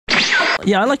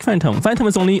Yeah, I like Phantom. Phantom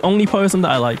is only person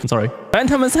that I like. I'm sorry.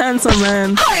 Phantom is handsome,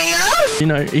 man. You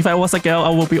know, if I was a girl, I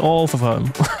would be all for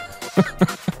him.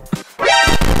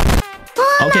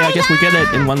 Okay, I guess we get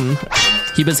it in one.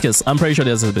 Hibiscus. I'm pretty sure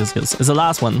there's a hibiscus. It's the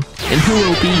last one. And who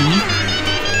will be?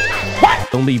 What?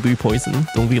 Don't be blue poison.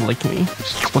 Don't be like me.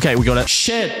 Okay, we got it.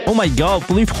 Shit. Oh my god,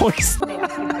 blue poison.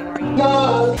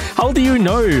 No. How do you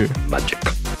know? Magic.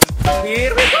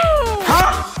 Here we go.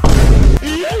 Huh?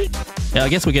 Yeah, I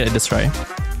guess we get it this try.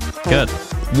 Good.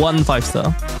 1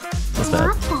 5-star. That's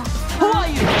bad. Who are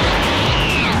you?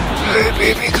 Hey,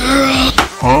 baby girl.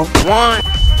 Huh? 1,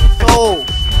 2,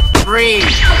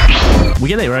 3. We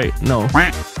get it right? No.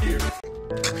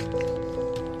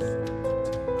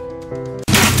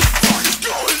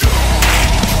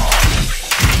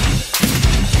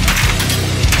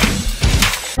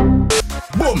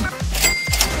 Boom.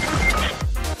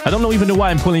 I don't even know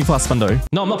why I'm pulling for Husbando.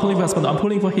 No, I'm not pulling for Husbando. I'm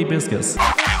pulling for Hibiscus. Okay,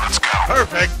 let's go.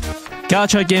 Perfect.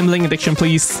 Gacha gambling addiction,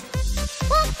 please.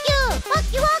 Fuck you! Fuck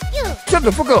you! Fuck you! Shut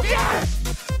the fuck up.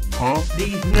 Huh?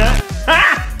 These nuts.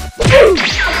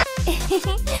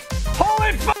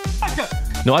 Holy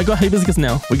fuck! No, I got Hibiscus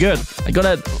now. We're good. I got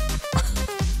it.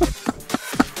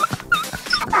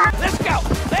 Let's go!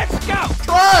 Let's go!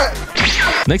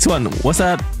 What? Next one. What's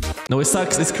that? No, it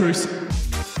sucks. It's Cruise.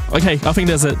 Okay, I think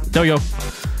that's it. There we go.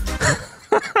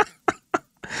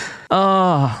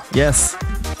 Ah, yes.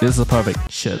 This is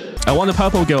perfect. Shit. I want a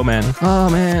purple girl, man. Oh,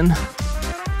 man.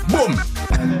 Boom.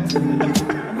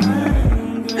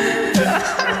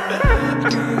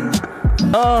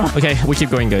 Oh. Okay, we keep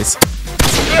going, guys.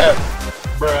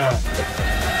 Bruh.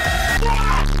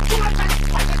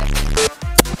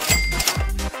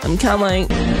 I'm coming.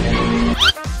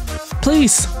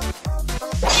 Please.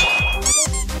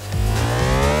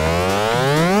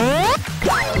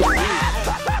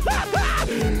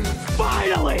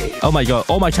 Finally! Oh my god.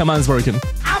 All my command's broken.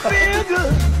 I feel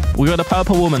good! We got a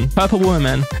purple woman. Purple woman,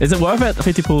 man. Is it worth it?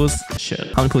 50 pulls.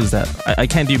 Shit. How many pulls is that? I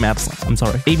can't do maps. I'm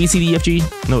sorry. A, B, C, D, F, G.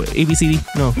 No, A, B, C, D.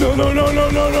 No.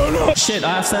 No. Shit,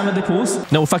 I have 70 pulls.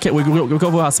 No, fuck it. We'll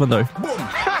go for Husbando. Oh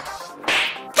my god!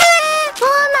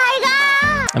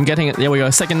 I'm getting it. There we go.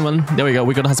 Second one. There we go.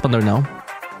 We got a Husbando now.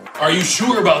 Are you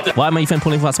sure about that? Why am I even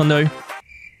pulling for Husbando?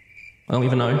 I don't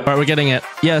even know. Alright, we're getting it.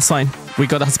 Yeah, it's fine. We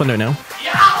got a Husbando now.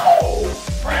 Yo!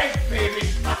 Frank, baby.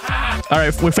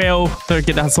 Alright, we fail to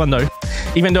get the Husbando.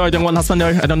 Even though I don't want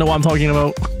Husbando, I don't know what I'm talking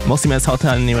about. Mostly it's hot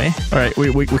anyway. Alright,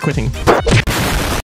 we're quitting.